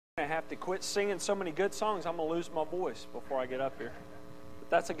I have to quit singing so many good songs, I'm going to lose my voice before I get up here. But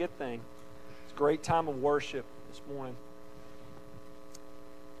that's a good thing. It's a great time of worship this morning.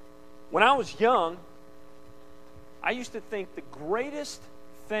 When I was young, I used to think the greatest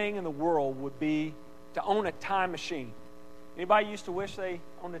thing in the world would be to own a time machine. Anybody used to wish they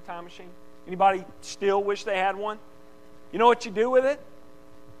owned a time machine? Anybody still wish they had one? You know what you do with it?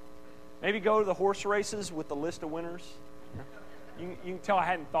 Maybe go to the horse races with the list of winners. You can tell I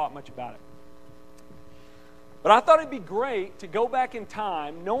hadn't thought much about it. But I thought it'd be great to go back in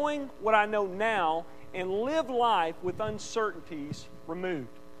time, knowing what I know now, and live life with uncertainties removed.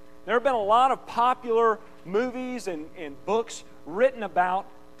 There have been a lot of popular movies and books written about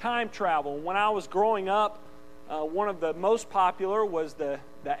time travel. When I was growing up, one of the most popular was the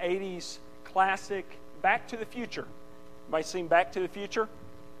 80s classic Back to the Future. Anybody seen Back to the Future?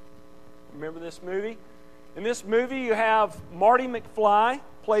 Remember this movie? In this movie, you have Marty McFly,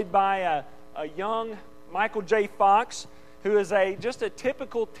 played by a young Michael J. Fox, who is just a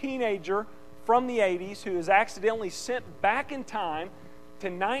typical teenager from the 80s who is accidentally sent back in time to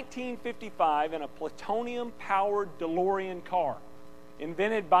 1955 in a plutonium-powered DeLorean car,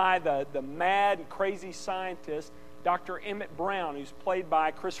 invented by the mad and crazy scientist, Dr. Emmett Brown, who's played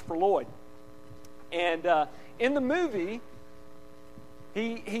by Christopher Lloyd. And in the movie,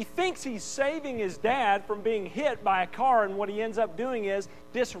 he thinks he's saving his dad from being hit by a car, and what he ends up doing is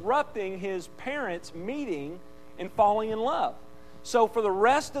disrupting his parents' meeting and falling in love. So for the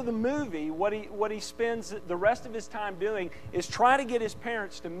rest of the movie, what he spends the rest of his time doing is try to get his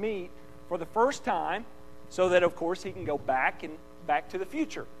parents to meet for the first time, so that, of course, he can go back to the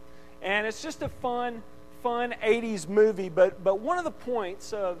future. And it's just a fun 80s movie, but one of the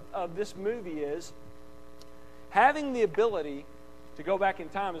points of this movie is having the ability to go back in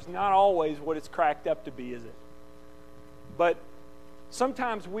time is not always what it's cracked up to be, is it? But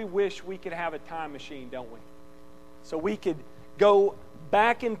sometimes we wish we could have a time machine, don't we? So we could go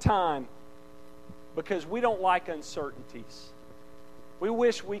back in time because we don't like uncertainties. We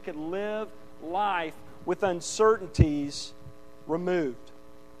wish we could live life with uncertainties removed.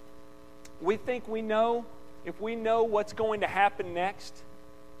 We think we know, if we know what's going to happen next,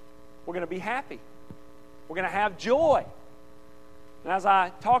 we're going to be happy. We're going to have joy. And as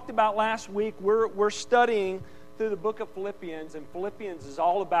I talked about last week, we're studying through the book of Philippians, and Philippians is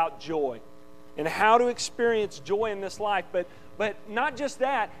all about joy and how to experience joy in this life. But not just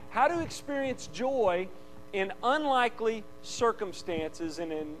that, how to experience joy in unlikely circumstances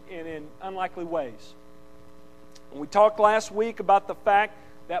and in unlikely ways. And we talked last week about the fact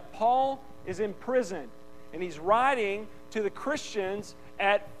that Paul is in prison, and he's writing to the Christians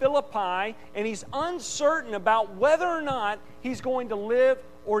at Philippi, and he's uncertain about whether or not he's going to live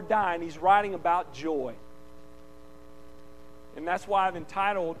or die, and he's writing about joy. And that's why I've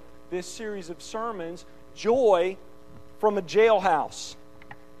entitled this series of sermons, Joy from a Jailhouse.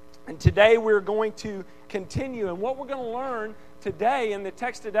 And today we're going to continue, and what we're going to learn today in the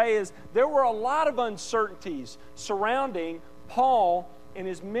text today is there were a lot of uncertainties surrounding Paul and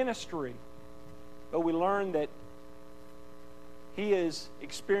his ministry, but we learn that he is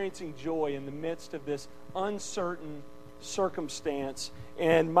experiencing joy in the midst of this uncertain circumstance.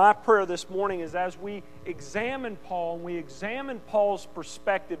 And my prayer this morning is, as we examine Paul and we examine Paul's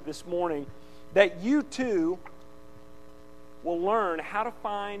perspective this morning, that you too will learn how to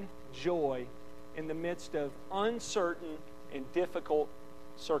find joy in the midst of uncertain and difficult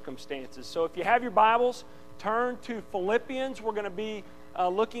circumstances. So if you have your Bibles, turn to Philippians. We're going to be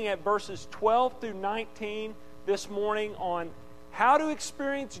looking at verses 12 through 19 this morning on how to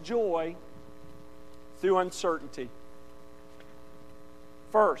experience joy through uncertainty.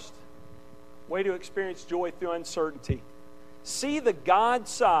 First, way to experience joy through uncertainty. See the God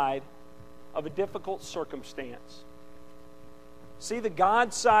side of a difficult circumstance. See the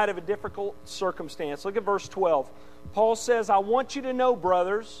God side of a difficult circumstance. Look at verse 12. Paul says, I want you to know,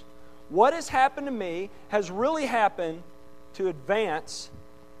 brothers, what has happened to me has really happened to advance,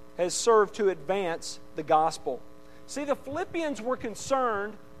 has served to advance the gospel. See, the Philippians were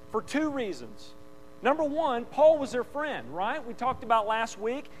concerned for two reasons. Number one, Paul was their friend, right? We talked about last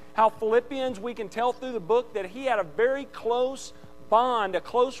week how Philippians, we can tell through the book that he had a very close bond, a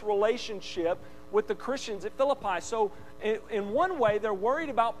close relationship with the Christians at Philippi. So in one way, they're worried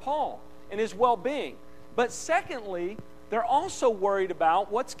about Paul and his well-being. But secondly, they're also worried about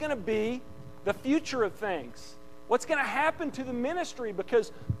what's going to be the future of things. What's going to happen to the ministry,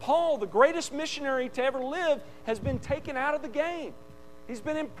 because Paul, the greatest missionary to ever live, has been taken out of the game. He's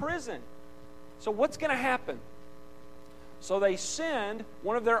been in prison. So what's going to happen? So they send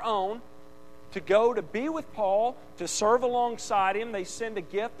one of their own to go to be with Paul, to serve alongside him. They send a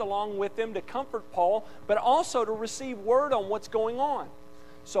gift along with him to comfort Paul, but also to receive word on what's going on.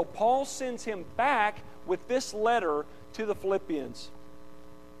 So Paul sends him back with this letter to the Philippians.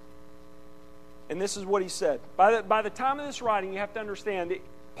 And this is what he said. By the time of this writing, you have to understand that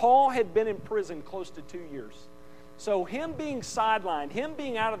Paul had been in prison close to 2 years. So him being sidelined, him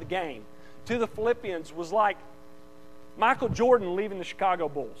being out of the game to the Philippians was like Michael Jordan leaving the Chicago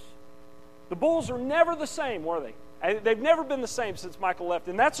Bulls. The Bulls are never the same, were they? They've never been the same since Michael left.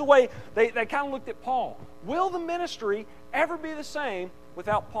 And that's the way they kind of looked at Paul. Will the ministry ever be the same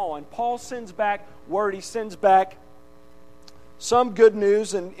without Paul? And Paul sends back word. He sends back some good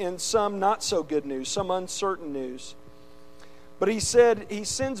news and some not so good news, some uncertain news. But he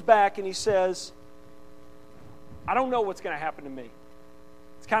sends back and he says, I don't know what's going to happen to me.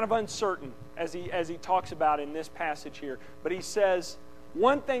 It's kind of uncertain as he talks about in this passage here. But he says,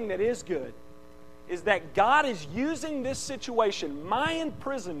 one thing that is good is that God is using this situation, my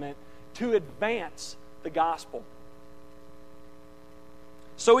imprisonment, to advance the gospel.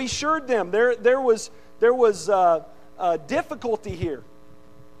 So he assured them there was difficulty here.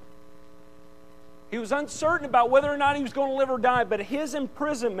 He was uncertain about whether or not he was going to live or die, but his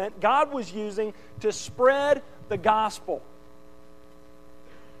imprisonment God was using to spread the gospel.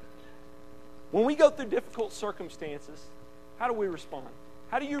 When we go through difficult circumstances, how do we respond?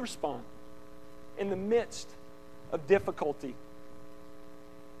 How do you respond in the midst of difficulty?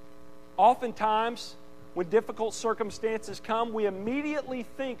 Oftentimes, when difficult circumstances come, we immediately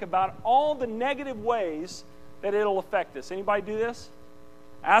think about all the negative ways that it'll affect us. Anybody do this?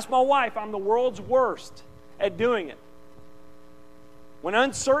 Ask my wife. I'm the world's worst at doing it. When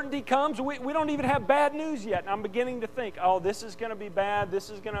uncertainty comes, we don't even have bad news yet. And I'm beginning to think, oh, this is going to be bad. This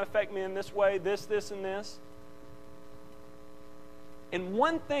is going to affect me in this way, this, and this. And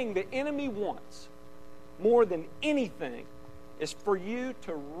one thing the enemy wants more than anything is for you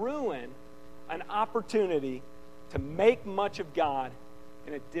to ruin an opportunity to make much of God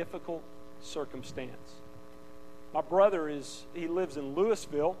in a difficult circumstance. My brother he lives in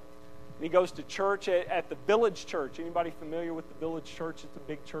Louisville, and he goes to church at the Village Church. Anybody familiar with the Village Church? It's a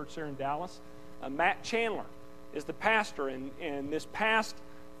big church there in Dallas. Matt Chandler is the pastor, and this past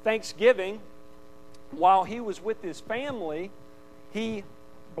Thanksgiving, while he was with his family, he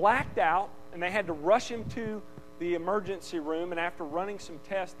blacked out, and they had to rush him to the emergency room, and after running some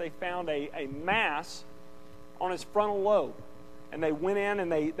tests, they found a mass on his frontal lobe. And they went in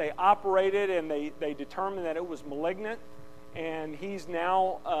and they operated, and they determined that it was malignant, and he's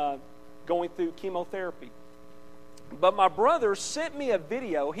now going through chemotherapy. But my brother sent me a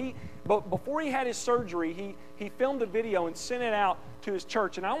video. But before he had his surgery, he filmed a video and sent it out to his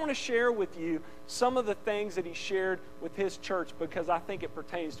church. And I want to share with you some of the things that he shared with his church, because I think it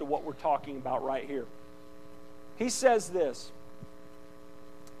pertains to what we're talking about right here. He says this: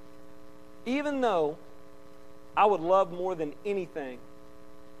 even though I would love more than anything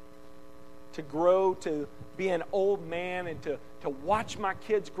to grow to be an old man and to watch my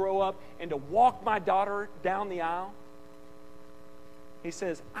kids grow up and to walk my daughter down the aisle, he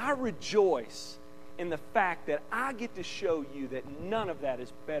says, I rejoice in the fact that I get to show you that none of that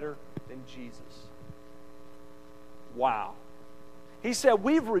is better than Jesus. Wow. He said,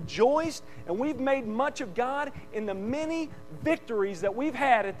 we've rejoiced and we've made much of God in the many victories that we've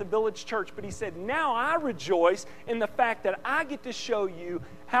had at the Village Church. But he said, now I rejoice in the fact that I get to show you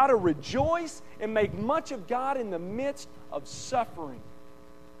how to rejoice and make much of God in the midst of suffering.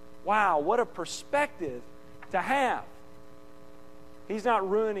 Wow, what a perspective to have. He's not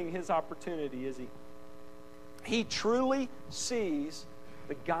ruining his opportunity, is he? He truly sees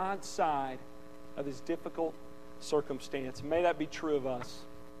the God side of his difficult circumstance. May that be true of us.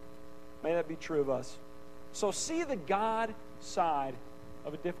 May that be true of us. So see the God side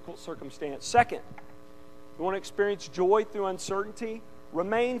of a difficult circumstance. Second, we want to experience joy through uncertainty.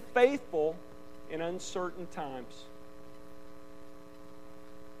 Remain faithful in uncertain times.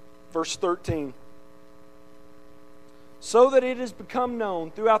 Verse 13. So that it has become known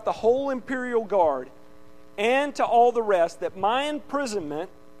throughout the whole imperial guard and to all the rest that my imprisonment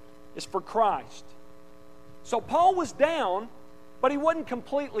is for Christ. So Paul was down, but he wasn't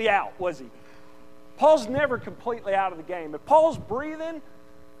completely out, was he? Paul's never completely out of the game. If Paul's breathing,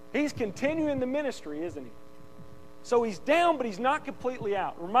 he's continuing the ministry, isn't he? So he's down, but he's not completely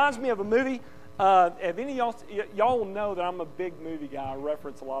out. Reminds me of a movie. Have any of y'all will know that I'm a big movie guy. I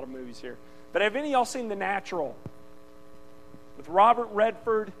reference a lot of movies here. But have any of y'all seen The Natural? With Robert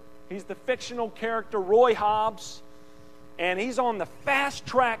Redford. He's the fictional character Roy Hobbs. And he's on the fast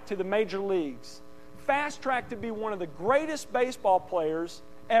track to the major leagues. Fast track to be one of the greatest baseball players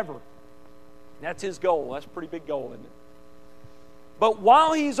ever. That's his goal. That's a pretty big goal, isn't it? But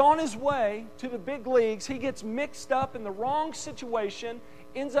while he's on his way to the big leagues, he gets mixed up in the wrong situation,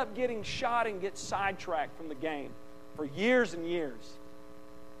 ends up getting shot and gets sidetracked from the game for years and years.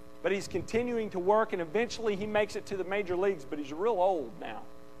 But he's continuing to work, and eventually he makes it to the major leagues, but he's real old now.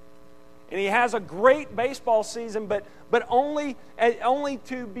 And he has a great baseball season, but only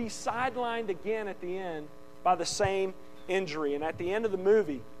to be sidelined again at the end by the same injury. And at the end of the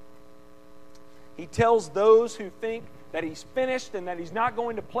movie, he tells those who think that he's finished and that he's not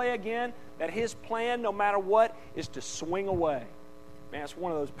going to play again, that his plan, no matter what, is to swing away. Man, it's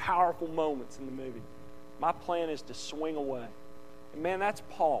one of those powerful moments in the movie. My plan is to swing away. And man, that's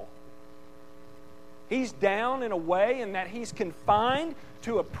Paul. He's down in a way in that he's confined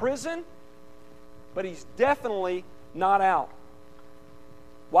to a prison, but he's definitely not out.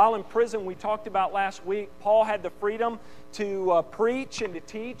 While in prison, we talked about last week, Paul had the freedom to preach and to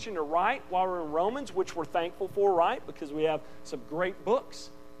teach and to write while we're in Romans, which we're thankful for, right? Because we have some great books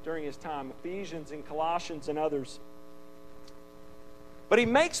during his time, Ephesians and Colossians and others. But he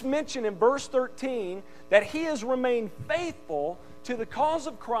makes mention in verse 13 that he has remained faithful to the cause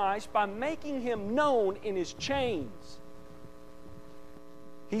of Christ by making him known in his chains.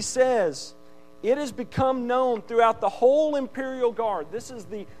 He says, it has become known throughout the whole imperial guard. This is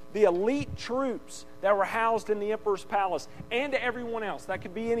the elite troops that were housed in the emperor's palace, and to everyone else. That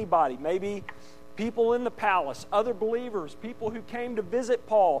could be anybody. Maybe people in the palace, other believers, people who came to visit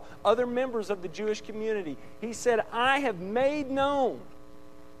Paul, other members of the Jewish community. He said, I have made known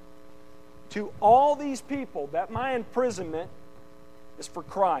to all these people that my imprisonment is for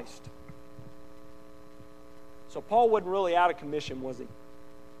Christ. So Paul wasn't really out of commission, was he?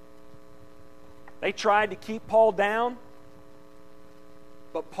 They tried to keep Paul down,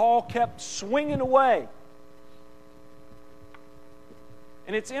 but Paul kept swinging away.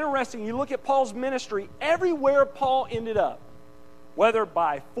 And it's interesting, you look at Paul's ministry, everywhere Paul ended up, whether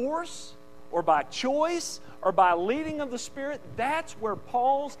by force or by choice or by leading of the Spirit, that's where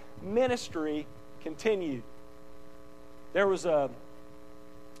Paul's ministry continued. There was a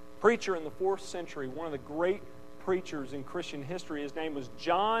preacher in the 4th century, one of the great preachers in Christian history. His name was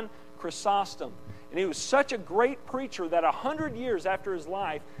John Chrysostom. And he was such a great preacher that 100 years after his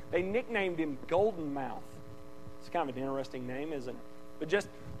life, they nicknamed him Golden Mouth. It's kind of an interesting name, isn't it? But just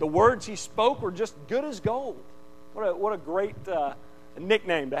the words he spoke were just good as gold. What a great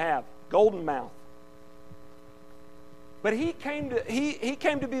nickname to have, Golden Mouth. But he came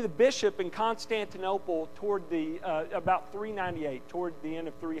to be the bishop in Constantinople toward the about 398, toward the end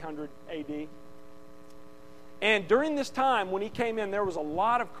of 300 A.D. And during this time, when he came in, there was a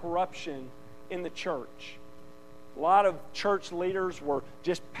lot of corruption in the church. A lot of church leaders were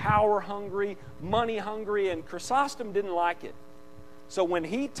just power hungry, money hungry, and Chrysostom didn't like it. So when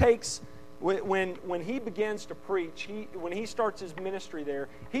he begins to preach, when he starts his ministry there,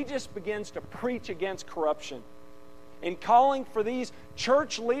 he just begins to preach against corruption and calling for these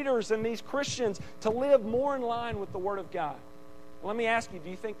church leaders and these Christians to live more in line with the Word of God. Let me ask you, do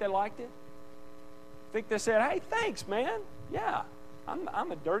you think they liked it? Think they said, hey, thanks, man. Yeah,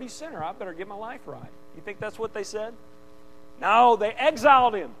 I'm a dirty sinner. I better get my life right. You think that's what they said? No, they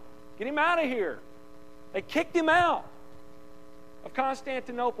exiled him. Get him out of here. They kicked him out of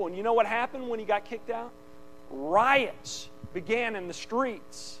Constantinople. And you know what happened when he got kicked out? Riots began in the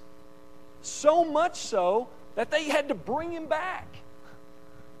streets. So much so that they had to bring him back.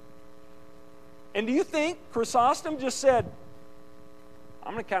 And do you think Chrysostom just said,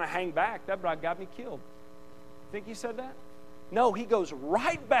 I'm going to kind of hang back. That got me killed. Think he said that? No, he goes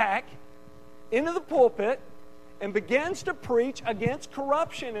right back into the pulpit and begins to preach against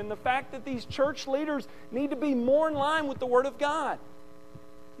corruption and the fact that these church leaders need to be more in line with the Word of God.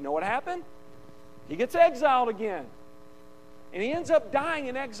 You know what happened? He gets exiled again. And he ends up dying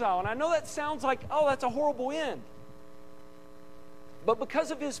in exile. And I know that sounds like, oh, that's a horrible end. But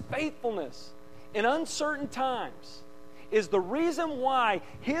because of his faithfulness in uncertain times is the reason why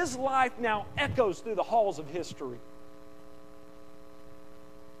his life now echoes through the halls of history.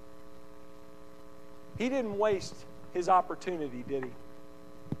 He didn't waste his opportunity, did he?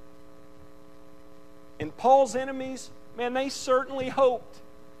 And Paul's enemies, man, they certainly hoped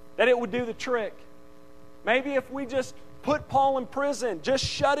that it would do the trick. Maybe if we just put Paul in prison, just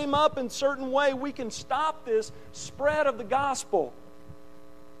shut him up in a certain way, we can stop this spread of the gospel.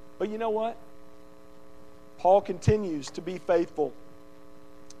 But you know what? Paul continues to be faithful.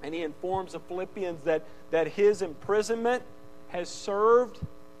 And he informs the Philippians that his imprisonment has served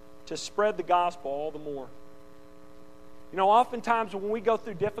to spread the gospel all the more. You know, oftentimes when we go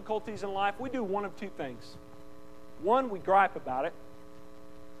through difficulties in life, we do one of two things. One, we gripe about it.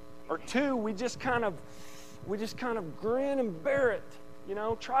 Or two, we just kind of grin and bear it,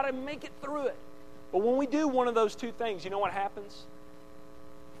 try to make it through it. But when we do one of those two things, you know what happens?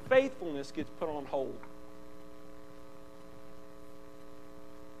 Faithfulness gets put on hold.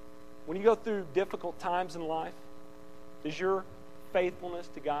 When you go through difficult times in life, does your faithfulness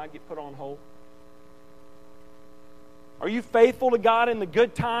to God get put on hold? Are you faithful to God in the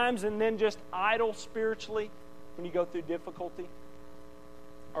good times and then just idle spiritually when you go through difficulty?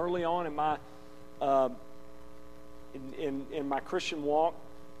 Early on in my in my Christian walk,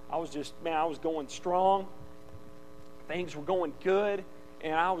 I was going strong. Things were going good,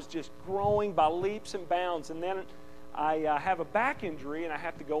 and I was just growing by leaps and bounds. And then I have a back injury, and I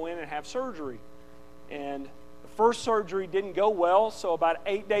have to go in and have surgery. And the first surgery didn't go well, so about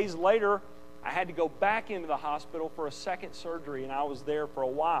 8 days later, I had to go back into the hospital for a second surgery, and I was there for a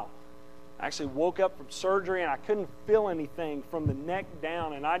while. I actually woke up from surgery, and I couldn't feel anything from the neck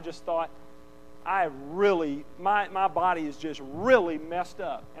down, and I just thought, my body is just really messed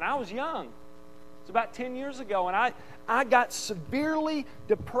up. And I was young. It's about 10 years ago, and I got severely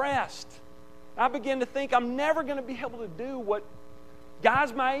depressed. I began to think I'm never going to be able to do what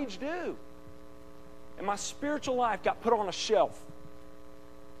guys my age do. And my spiritual life got put on a shelf.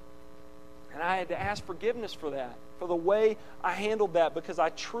 And I had to ask forgiveness for that, for the way I handled that, because I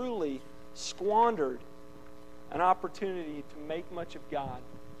truly squandered an opportunity to make much of God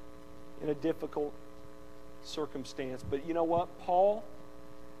in a difficult circumstance. But you know what? Paul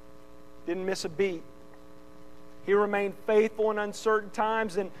didn't miss a beat. He remained faithful in uncertain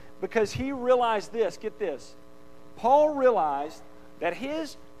times, and because he realized this, get this, Paul realized that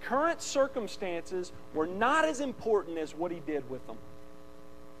his current circumstances were not as important as what he did with them.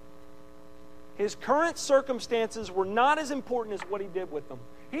 His current circumstances were not as important as what he did with them.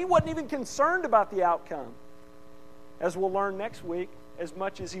 He wasn't even concerned about the outcome, as we'll learn next week, as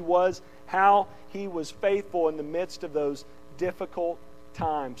much as he was how he was faithful in the midst of those difficult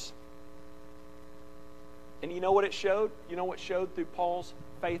times. And you know what it showed? You know what showed through Paul's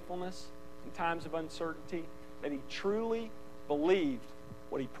faithfulness in times of uncertainty? That he truly believed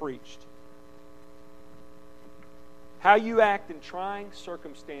what he preached. How you act in trying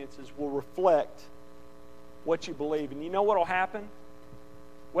circumstances will reflect what you believe. And you know what will happen?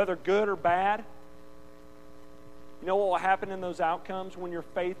 Whether good or bad, you know what will happen in those outcomes when you're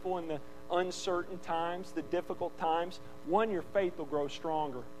faithful in the uncertain times, the difficult times? One, your faith will grow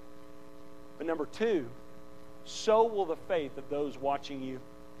stronger. But number two, so will the faith of those watching you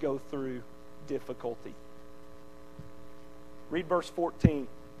go through difficulty. Read verse 14.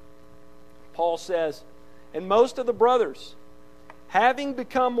 Paul says, "And most of the brothers, having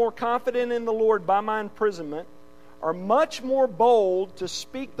become more confident in the Lord by my imprisonment, are much more bold to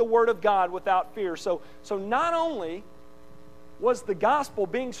speak the word of God without fear." So not only was the gospel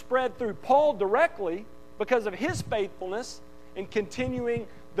being spread through Paul directly because of his faithfulness in continuing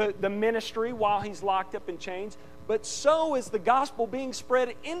the ministry while he's locked up in chains, but so is the gospel being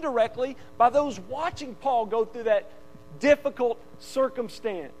spread indirectly by those watching Paul go through that difficult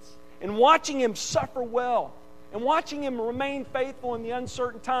circumstance and watching him suffer well and watching him remain faithful in the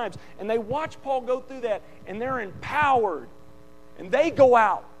uncertain times. And they watch Paul go through that, and they're empowered, and they go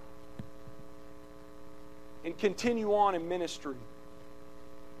out and continue on in ministry.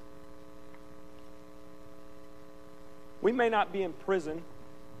 We may not be in prison,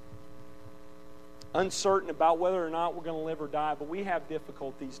 uncertain about whether or not we're going to live or die, but we have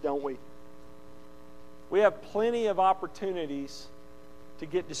difficulties, don't we? We have plenty of opportunities to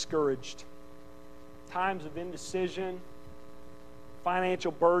get discouraged. Times of indecision,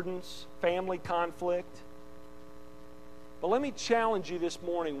 financial burdens, family conflict. But let me challenge you this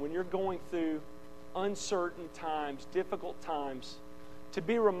morning, when you're going through uncertain times, difficult times, to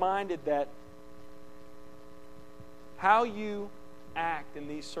be reminded that how you act in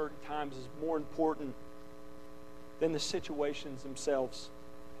these certain times is more important than the situations themselves.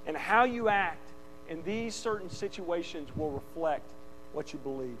 And how you act in these certain situations will reflect what you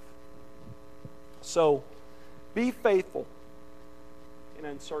believe. So, be faithful in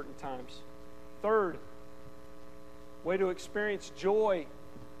uncertain times. Third, way to experience joy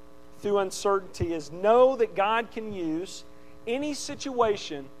through uncertainty is know that God can use any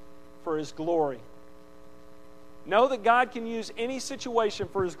situation for His glory. Know that God can use any situation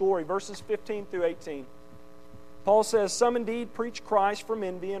for His glory. Verses 15 through 18. Paul says, "Some indeed preach Christ from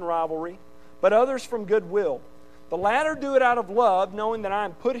envy and rivalry, but others from goodwill. The latter do it out of love, knowing that I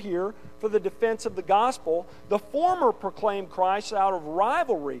am put here for the defense of the gospel. The former proclaim Christ out of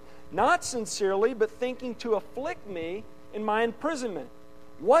rivalry, not sincerely, but thinking to afflict me in my imprisonment.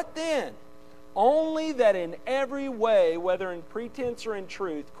 What then? Only that in every way, whether in pretense or in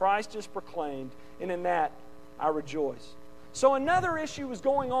truth, Christ is proclaimed, and in that I rejoice. So another issue was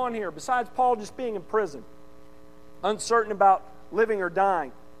going on here, besides Paul just being in prison, uncertain about living or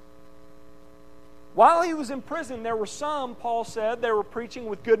dying. While he was in prison, there were some, Paul said, they were preaching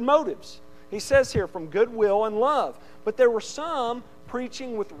with good motives. He says here, from goodwill and love. But there were some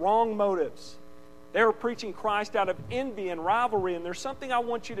preaching with wrong motives. They were preaching Christ out of envy and rivalry. And there's something I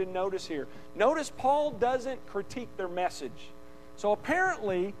want you to notice here. Notice Paul doesn't critique their message. So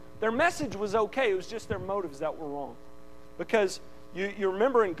apparently, their message was okay. It was just their motives that were wrong. Because you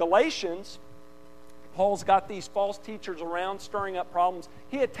remember in Galatians, Paul's got these false teachers around stirring up problems.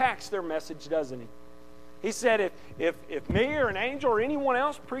 He attacks their message, doesn't he? He said, if me or an angel or anyone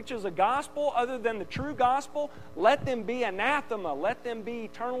else preaches a gospel other than the true gospel, let them be anathema. Let them be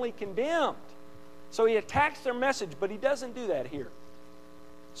eternally condemned. So he attacks their message, but he doesn't do that here.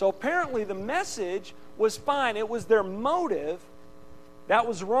 So apparently the message was fine. It was their motive that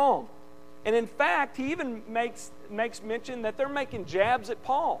was wrong. And in fact, he even makes mention that they're making jabs at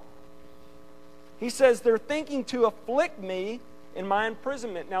Paul. He says they're thinking to afflict me in my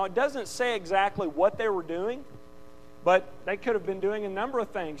imprisonment. Now, it doesn't say exactly what they were doing, but they could have been doing a number of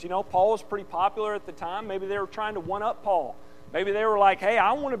things. You know, Paul was pretty popular at the time. Maybe they were trying to one-up Paul. Maybe they were like, hey,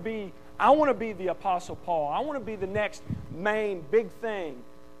 I want to be the Apostle Paul. I want to be the next main big thing.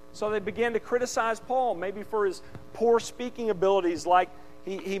 So they began to criticize Paul, maybe for his poor speaking abilities, like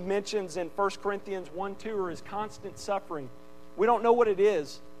he mentions in 1 Corinthians 1:2, or his constant suffering. We don't know what it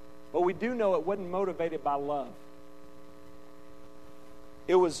is, but we do know it wasn't motivated by love.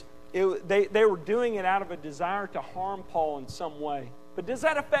 They were doing it out of a desire to harm Paul in some way. But does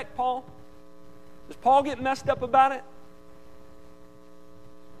that affect Paul? Does Paul get messed up about it?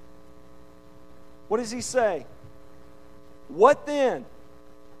 What does he say? What then?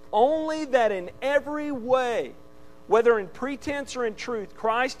 Only that in every way, whether in pretense or in truth,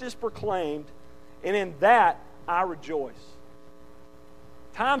 Christ is proclaimed, and in that I rejoice.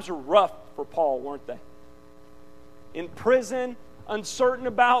 Times were rough for Paul, weren't they? In prison, uncertain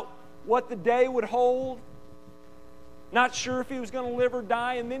about what the day would hold, not sure if he was going to live or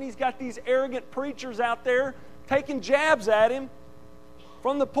die, and then he's got these arrogant preachers out there taking jabs at him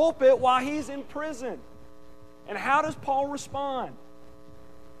from the pulpit while he's in prison. And how does Paul respond?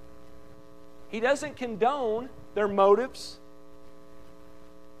 He doesn't condone their motives,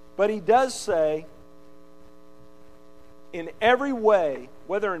 but he does say, in every way,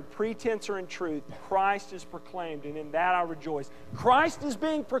 whether in pretense or in truth, Christ is proclaimed, and in that I rejoice. Christ is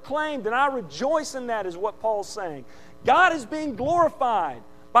being proclaimed, and I rejoice in that, is what Paul's saying. God is being glorified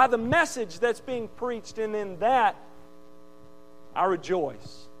by the message that's being preached, and in that I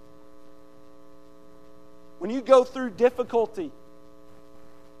rejoice. When you go through difficulty,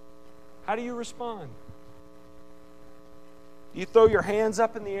 how do you respond? Do you throw your hands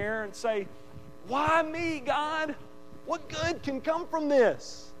up in the air and say, why me, God? What good can come from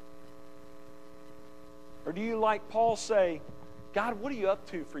this? Or do you, like Paul, say, God, what are you up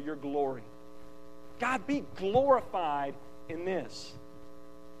to for your glory? God, be glorified in this.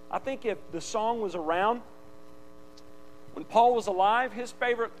 I think if the song was around, when Paul was alive, his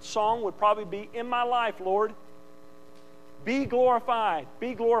favorite song would probably be, In My Life, Lord, be glorified,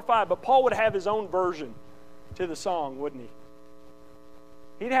 be glorified. But Paul would have his own version to the song, wouldn't he?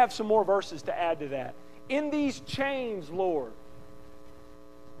 He'd have some more verses to add to that. In these chains, Lord,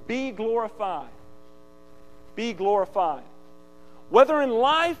 be glorified. Be glorified. Whether in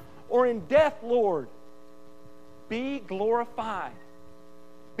life or in death, Lord, be glorified.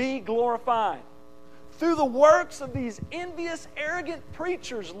 Be glorified. Through the works of these envious, arrogant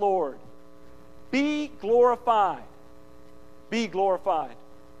preachers, Lord, be glorified. Be glorified.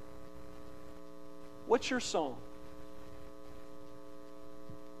 What's your song?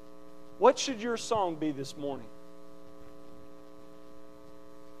 What should your song be this morning?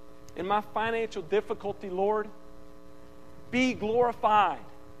 In my financial difficulty, Lord, be glorified.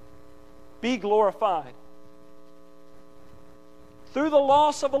 Be glorified. Through the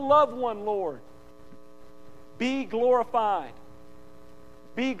loss of a loved one, Lord, be glorified.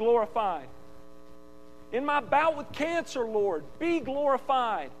 Be glorified. In my bout with cancer, Lord, be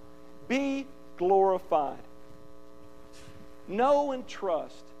glorified. Be glorified. Know and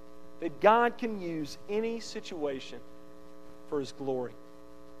trust that God can use any situation for His glory.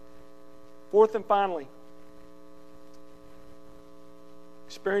 Fourth and finally,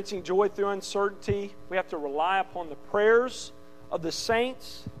 experiencing joy through uncertainty, we have to rely upon the prayers of the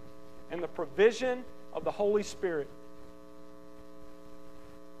saints and the provision of the Holy Spirit.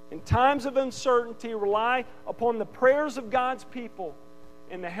 In times of uncertainty, rely upon the prayers of God's people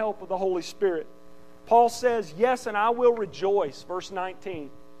in the help of the Holy Spirit. Paul says, yes, and I will rejoice, verse 19.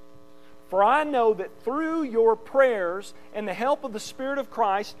 For I know that through your prayers and the help of the Spirit of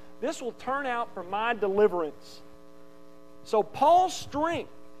Christ, this will turn out for my deliverance. So Paul's strength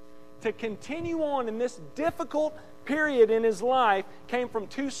to continue on in this difficult period in his life came from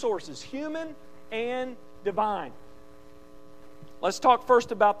two sources, human and divine. Let's talk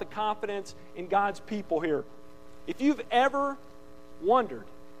first about the confidence in God's people here. If you've ever wondered,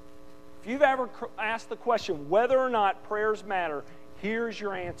 if you've ever asked the question whether or not prayers matter, here's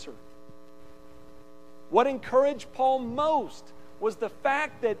your answer. What encouraged Paul most was the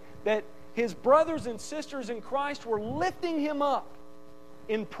fact that his brothers and sisters in Christ were lifting him up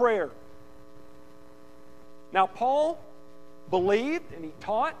in prayer. Now, Paul believed and he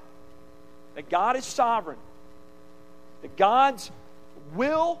taught that God is sovereign, that God's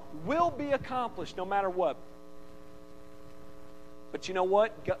will be accomplished no matter what. But you know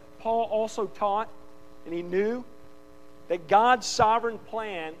what? Paul also taught, and he knew, that God's sovereign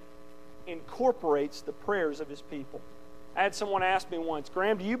plan incorporates the prayers of His people. I had someone ask me once,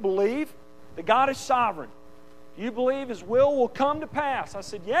 Graham, do you believe that God is sovereign? Do you believe His will come to pass? I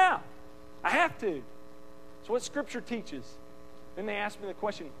said, yeah, I have to. That's what Scripture teaches. Then they asked me the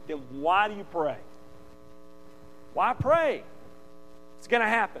question, then why do you pray? Why pray? It's going to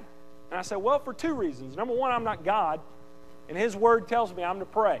happen. And I said, well, for two reasons. Number one, I'm not God, and His Word tells me I'm to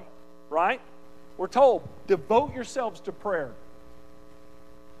pray, right? We're told, devote yourselves to prayer.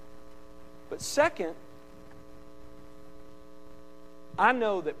 But second, I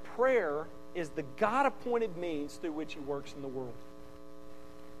know that prayer is the God-appointed means through which He works in the world.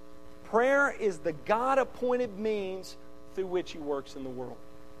 Prayer is the God-appointed means through which He works in the world.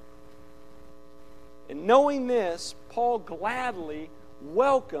 And knowing this, Paul gladly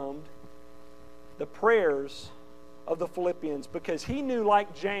welcomed the prayers of the Philippians because he knew,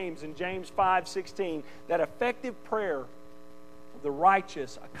 like James in James 5:16, that effective prayer of the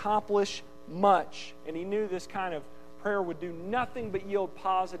righteous accomplish much. And he knew this kind of prayer would do nothing but yield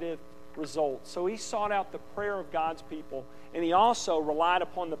positive results. So he sought out the prayer of God's people, and he also relied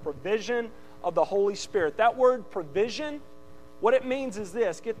upon the provision of the Holy Spirit. That word provision, what it means is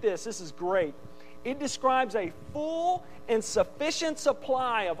this. Get this. This is great. It describes a full and sufficient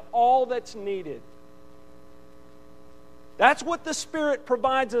supply of all that's needed. That's what the Spirit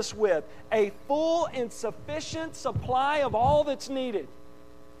provides us with. A full and sufficient supply of all that's needed.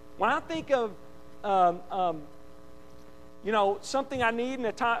 When I think of something I need in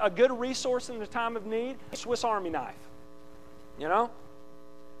a good resource in the time of need, a Swiss Army knife. You know?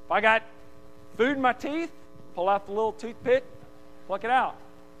 If I got food in my teeth, pull out the little toothpick, pluck it out.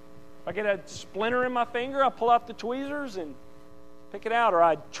 If I get a splinter in my finger, I pull out the tweezers and pick it out. Or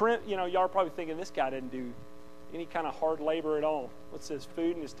I trim, y'all are probably thinking this guy didn't do any kind of hard labor at all. What's this,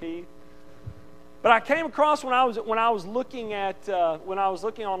 food in his teeth? But I came across when I was looking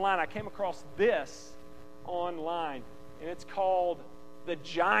online, I came across this online. And it's called the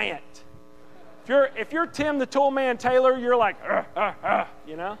Giant. If you're Tim the Toolman Taylor, you're like,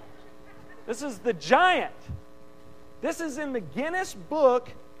 you know? This is the Giant. This is in the Guinness Book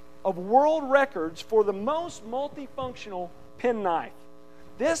of World Records for the most multifunctional penknife.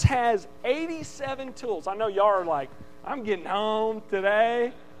 This has 87 tools. I know y'all are like, I'm getting home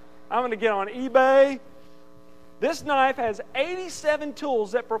today. I'm going to get on eBay. This knife has 87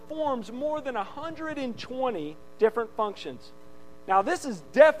 tools that performs more than 120 different functions. Now, this is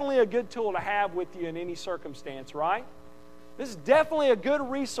definitely a good tool to have with you in any circumstance, right? This is definitely a good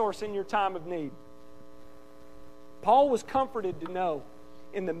resource in your time of need. Paul was comforted to know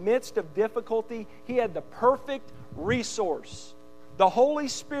in the midst of difficulty, he had the perfect resource, the Holy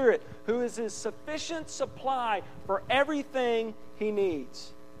Spirit, who is his sufficient supply for everything he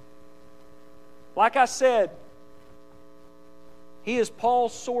needs. Like I said, he is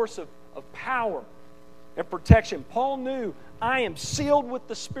Paul's source of power and protection. Paul knew, I am sealed with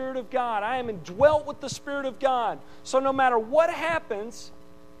the Spirit of God. I am indwelt with the Spirit of God. So no matter what happens,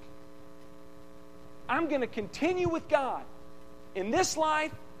 I'm going to continue with God in this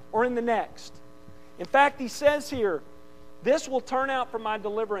life or in the next. In fact, he says here, this will turn out for my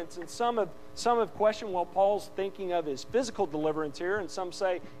deliverance. And some have questioned, well, Paul's thinking of his physical deliverance here, and some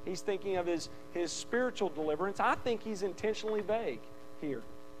say he's thinking of his spiritual deliverance. I think he's intentionally vague here.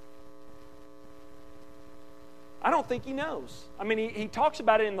 I don't think he knows. I mean, he talks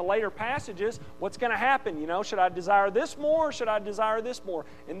about it in the later passages. What's going to happen? Should I desire this more or should I desire this more?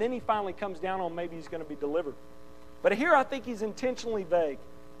 And then he finally comes down on maybe he's going to be delivered. But here I think he's intentionally vague.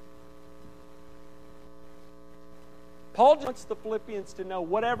 Paul wants the Philippians to know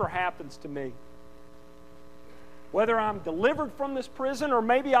whatever happens to me, Whether I'm delivered from this prison or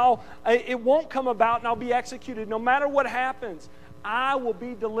maybe it won't come about and I'll be executed. No matter what happens, I will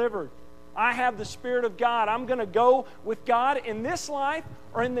be delivered. I have the Spirit of God. I'm going to go with God in this life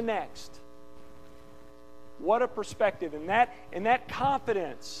or in the next. What a perspective. And that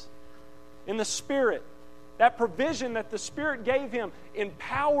confidence in the Spirit, that provision that the Spirit gave him,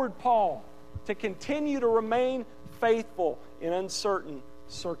 empowered Paul to continue to remain faithful in uncertain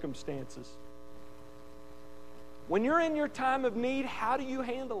circumstances. When you're in your time of need, how do you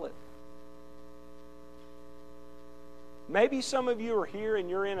handle it? Maybe some of you are here and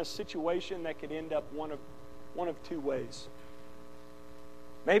you're in a situation that could end up one of two ways.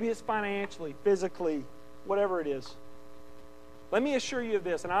 Maybe it's financially, physically, whatever it is. Let me assure you of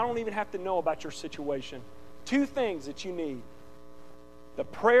this, and I don't even have to know about your situation. Two things that you need: the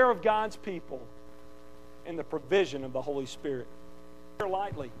prayer of God's people and the provision of the Holy Spirit.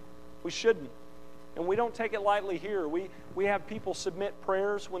 Lightly. We shouldn't. And we don't take it lightly here. We have people submit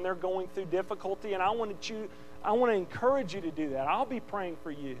prayers when they're going through difficulty, and I want to encourage you to do that. I'll be praying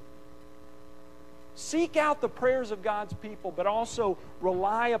for you. Seek out the prayers of God's people, but also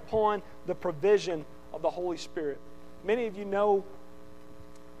rely upon the provision of the Holy Spirit. Many of you know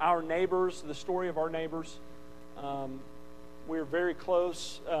our neighbors, the story of our neighbors. We were very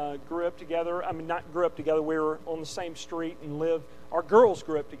close, grew up together. I mean, not grew up together, we were on the same street and lived. Our girls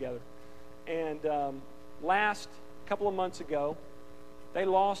grew up together. And last couple of months ago, they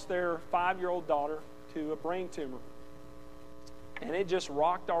lost their 5-year-old daughter to a brain tumor. And it just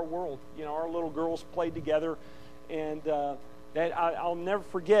rocked our world. You know, our little girls played together. And I'll never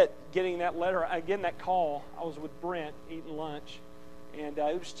forget getting that letter, getting that call. I was with Brent eating lunch. And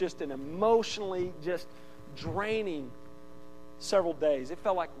it was just an emotionally just draining several days. It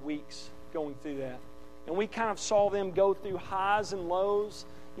felt like weeks going through that. And we kind of saw them go through highs and lows.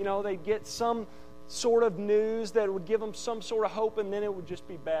 You know, they'd get some sort of news that would give them some sort of hope, and then it would just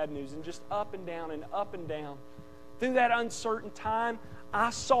be bad news, and just up and down and up and down. Through that uncertain time, I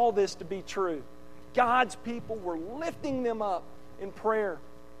saw this to be true. God's people were lifting them up in prayer.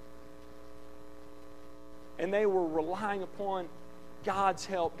 And they were relying upon God's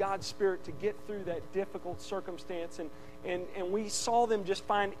help, God's Spirit to get through that difficult circumstance. And we saw them just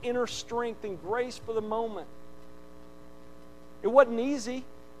find inner strength and grace for the moment. It wasn't easy.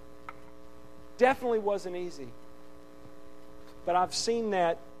 Definitely wasn't easy. But I've seen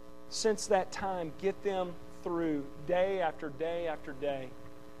that since that time get them through day after day after day.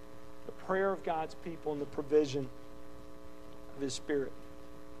 The prayer of God's people and the provision of His Spirit.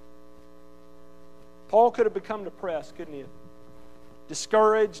 Paul could have become depressed, couldn't he?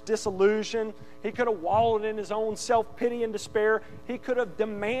 Discouraged, disillusioned. He could have wallowed in his own self-pity and despair. He could have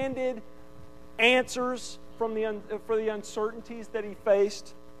demanded answers for the uncertainties that he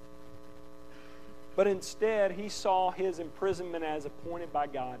faced. But instead, he saw his imprisonment as appointed by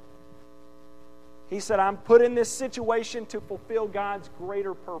God. He said, I'm put in this situation to fulfill God's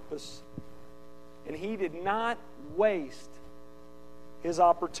greater purpose. And he did not waste his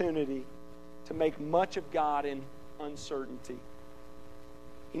opportunity to make much of God in uncertainty.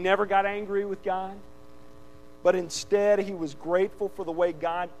 He never got angry with God, but instead he was grateful for the way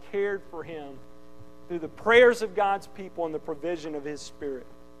God cared for him through the prayers of God's people and the provision of His Spirit.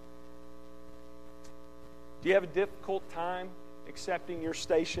 Do you have a difficult time accepting your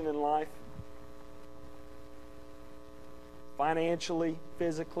station in life? Financially,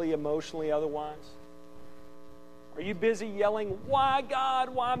 physically, emotionally, otherwise? Are you busy yelling, "Why God?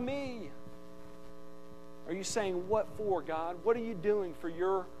 Why me?" Are you saying, "What for, God? What are you doing for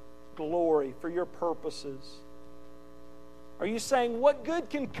your glory, for your purposes?" Are you saying, "What good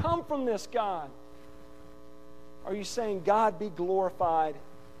can come from this, God?" Are you saying, "God, be glorified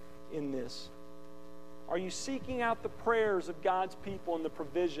in this"? Are you seeking out the prayers of God's people and the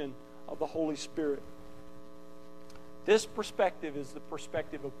provision of the Holy Spirit? This perspective is the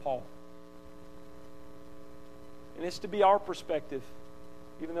perspective of Paul. And it's to be our perspective,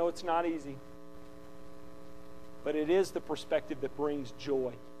 even though it's not easy. But it is the perspective that brings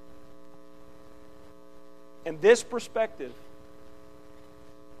joy. And this perspective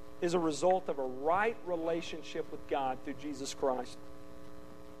is a result of a right relationship with God through Jesus Christ.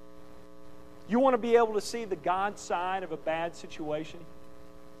 You want to be able to see the God side of a bad situation?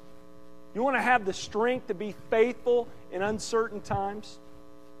 You want to have the strength to be faithful in uncertain times?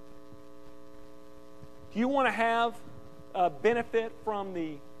 Do you want to have a benefit from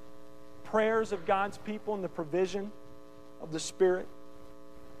the prayers of God's people and the provision of the Spirit?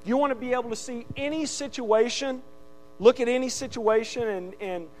 Do you want to be able to see any situation, look at any situation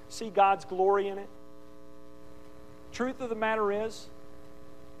and see God's glory in it? Truth of the matter is,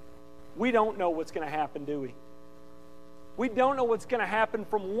 we don't know what's going to happen, do we? We don't know what's going to happen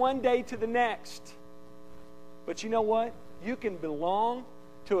from one day to the next. But you know what? You can belong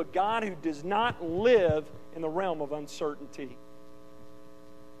to a God who does not live in the realm of uncertainty.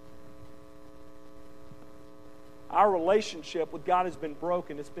 Our relationship with God has been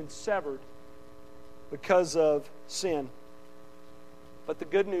broken. It's been severed because of sin. But the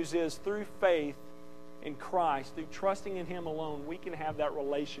good news is, through faith in Christ, through trusting in Him alone, we can have that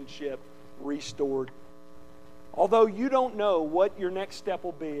relationship restored. Although you don't know what your next step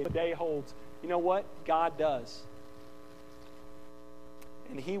will be, the day holds, you know what? God does.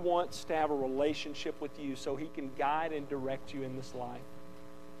 And He wants to have a relationship with you so He can guide and direct you in this life.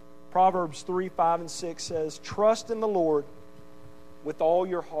 Proverbs 3, 5, and 6 says, "Trust in the Lord with all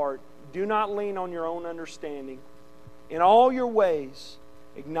your heart. Do not lean on your own understanding. In all your ways,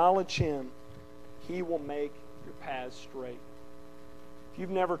 acknowledge Him. He will make your paths straight." If you've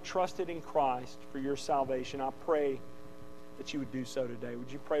never trusted in Christ for your salvation, I pray that you would do so today.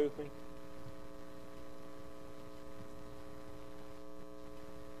 Would you pray with me?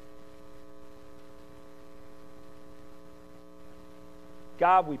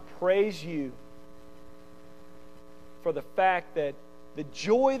 God, we praise You for the fact that the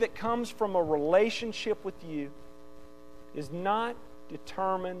joy that comes from a relationship with You is not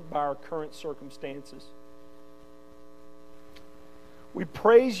determined by our current circumstances. We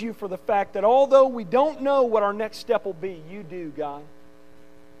praise You for the fact that although we don't know what our next step will be, You do, God.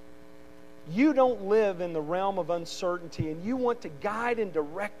 You don't live in the realm of uncertainty, and You want to guide and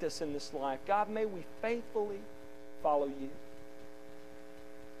direct us in this life. God, may we faithfully follow You.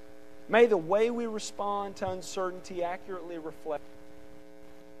 May the way we respond to uncertainty accurately reflect.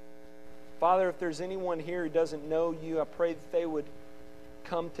 Father, if there's anyone here who doesn't know You, I pray that they would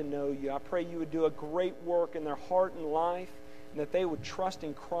come to know You. I pray You would do a great work in their heart and life, and that they would trust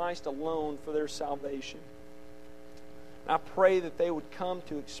in Christ alone for their salvation. I pray that they would come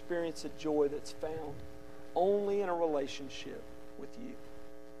to experience a joy that's found only in a relationship with You.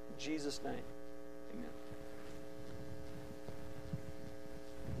 In Jesus' name.